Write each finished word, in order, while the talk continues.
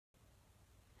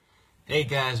Hey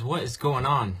guys, what is going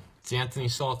on? It's Anthony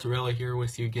Saltarella here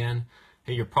with you again.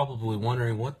 Hey, you're probably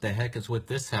wondering what the heck is with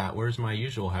this hat? Where's my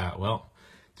usual hat? Well,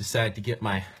 decided to get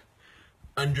my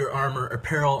Under Armour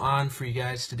apparel on for you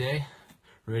guys today.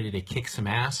 Ready to kick some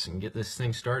ass and get this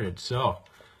thing started. So,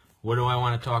 what do I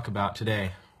want to talk about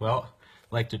today? Well,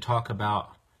 I'd like to talk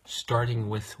about starting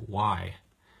with why.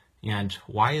 And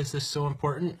why is this so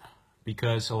important?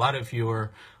 Because a lot of you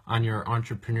are on your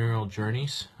entrepreneurial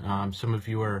journeys. Some of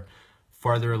you are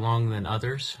farther along than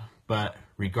others, but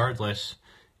regardless,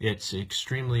 it's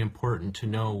extremely important to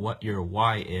know what your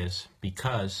why is,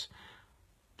 because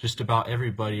just about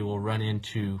everybody will run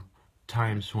into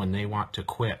times when they want to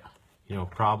quit,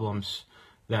 problems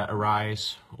that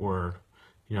arise, or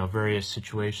various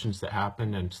situations that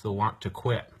happen, and they'll want to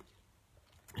quit.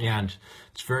 And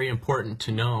it's very important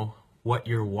to know what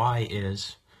your why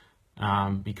is,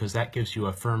 because that gives you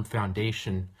a firm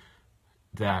foundation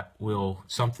that will,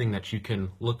 something that you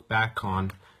can look back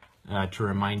on to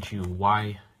remind you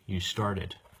why you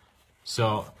started.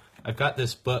 So I've got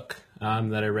this book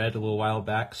that I read a little while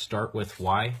back, Start With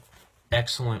Why.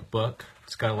 Excellent book.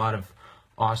 It's got a lot of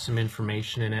awesome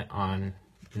information in it on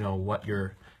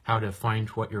how to find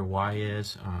what your why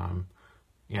is,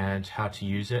 and how to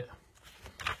use it.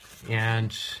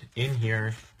 And in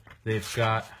here they've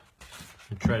got,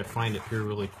 I'll try to find it here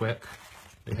really quick.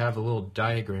 They have a little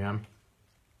diagram.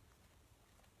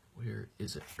 Where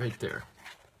is it? Right there.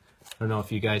 I don't know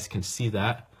if you guys can see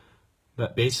that,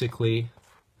 but basically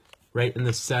right in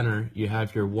the center you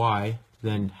have your why,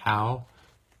 then how,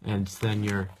 and then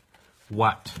your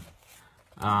what.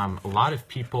 A lot of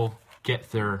people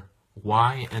get their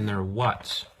why and their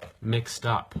what mixed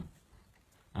up.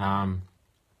 And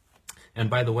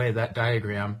by the way, that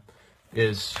diagram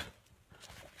is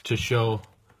to show,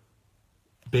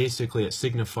 basically it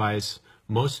signifies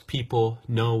most people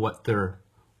know what their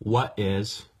what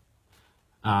is.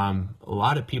 A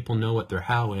lot of people know what their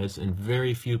how is, and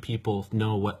very few people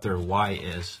know what their why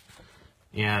is.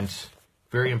 And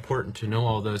very important to know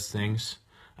all those things.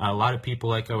 A lot of people,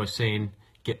 like I was saying,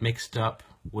 get mixed up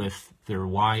with their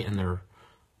why and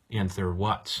their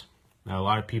what. Now, a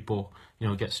lot of people,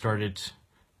 get started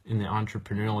in the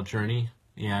entrepreneurial journey,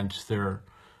 and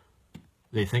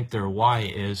they think their why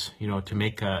is, to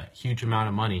make a huge amount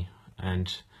of money,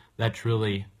 and that's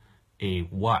really a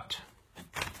what.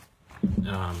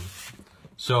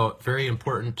 So very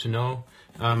important to know.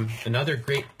 Another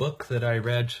great book that I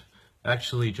read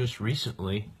actually just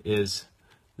recently is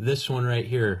this one right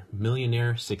here,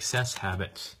 Millionaire Success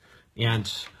Habits.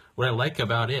 And what I like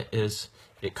about it is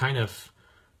it kind of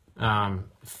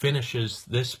finishes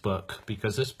this book,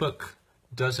 because this book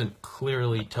doesn't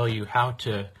clearly tell you how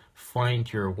to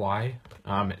find your why.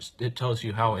 It tells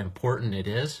you how important it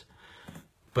is,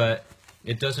 but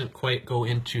it doesn't quite go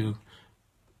into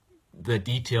the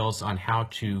details on how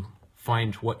to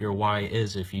find what your why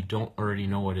is if you don't already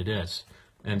know what it is.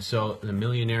 And so the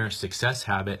Millionaire Success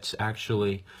Habits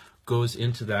actually goes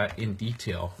into that in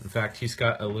detail. In fact, he's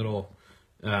got a little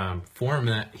form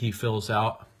that he fills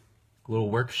out, a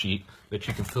little worksheet that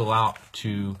you can fill out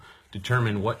to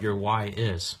determine what your why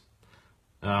is.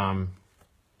 So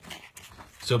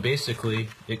basically,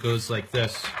 it goes like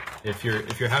this. If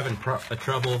you're having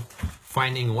trouble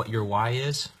finding what your why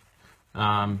is,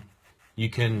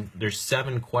 there's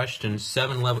 7 questions,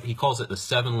 7 level. He calls it the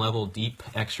 7-level deep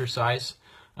exercise.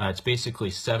 It's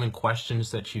basically 7 questions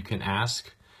that you can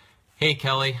ask. Hey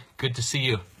Kelly, good to see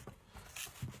you.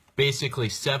 Basically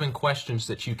 7 questions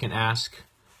that you can ask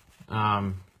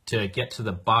to get to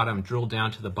the bottom, drill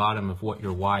down to the bottom of what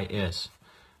your why is.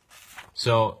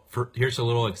 So here's a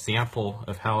little example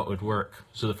of how it would work.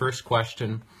 So the first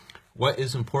question: what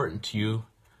is important to you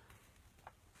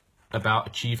about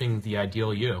achieving the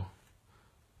ideal you?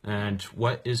 And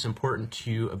what is important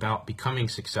to you about becoming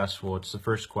successful? It's the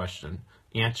first question.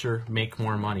 Answer: make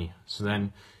more money. So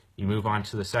then you move on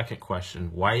to the second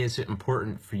question. Why is it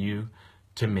important for you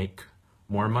to make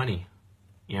more money?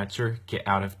 Answer: get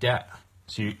out of debt.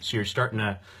 So you're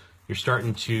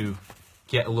starting to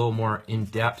get a little more in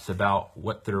depth about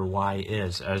what their why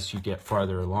is as you get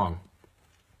farther along.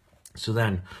 So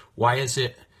then, why is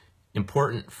it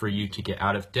important for you to get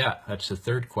out of debt? That's the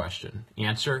third question.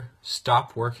 Answer: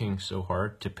 stop working so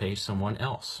hard to pay someone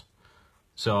else.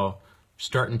 So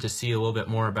starting to see a little bit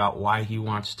more about why he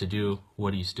wants to do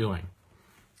what he's doing.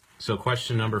 So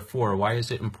question number 4, why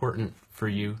is it important for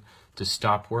you to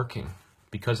stop working?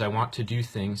 Because I want to do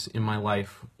things in my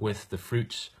life with the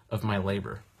fruits of my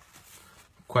labor.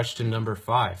 Question number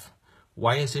 5,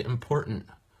 why is it important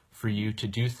for you to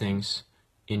do things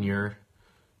in your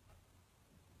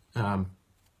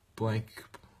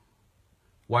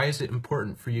why is it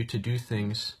important for you to do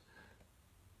things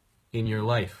in your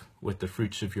life with the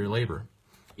fruits of your labor?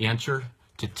 Answer,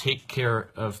 to take care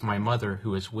of my mother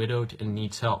who is widowed and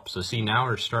needs help. So see, now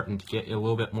we're starting to get a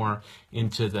little bit more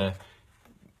into the,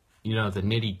 the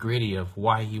nitty gritty of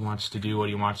why he wants to do what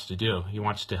he wants to do. He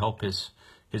wants to help his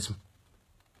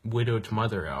widowed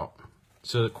mother out.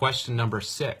 So question number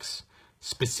 6,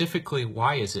 specifically,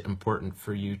 why is it important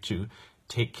for you to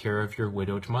take care of your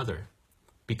widowed mother?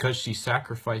 Because she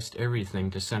sacrificed everything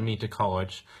to send me to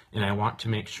college, and I want to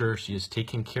make sure she is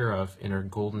taken care of in her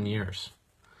golden years.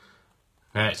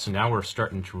 All right, so now we're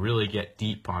starting to really get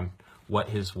deep on what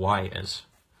his why is.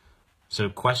 So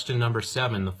question number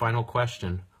 7, the final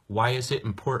question, why is it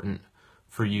important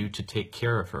for you to take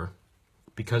care of her?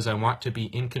 Because I want to be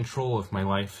in control of my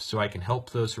life so I can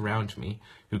help those around me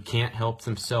who can't help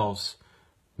themselves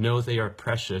know they are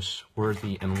precious,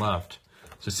 worthy, and loved.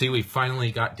 So see, we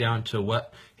finally got down to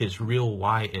what his real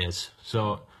why is.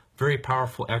 So very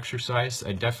powerful exercise.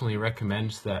 I definitely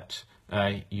recommend that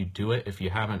you do it if you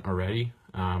haven't already.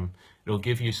 It'll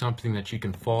give you something that you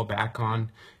can fall back on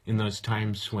in those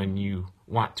times when you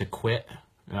want to quit.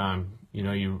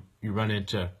 You run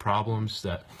into problems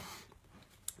that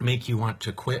make you want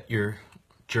to quit your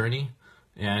journey,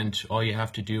 and all you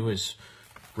have to do is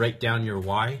write down your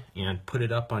why and put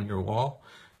it up on your wall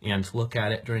and look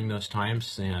at it during those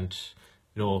times, and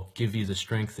it'll give you the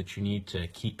strength that you need to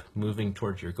keep moving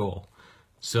towards your goal.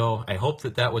 So I hope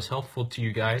that was helpful to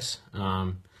you guys.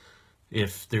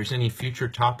 If there's any future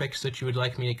topics that you would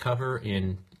like me to cover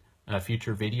in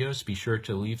future videos, be sure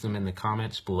to leave them in the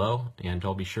comments below, and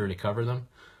I'll be sure to cover them.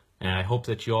 And I hope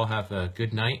that you all have a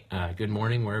good night, good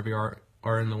morning, wherever you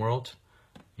are in the world,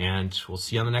 and we'll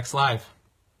see you on the next live.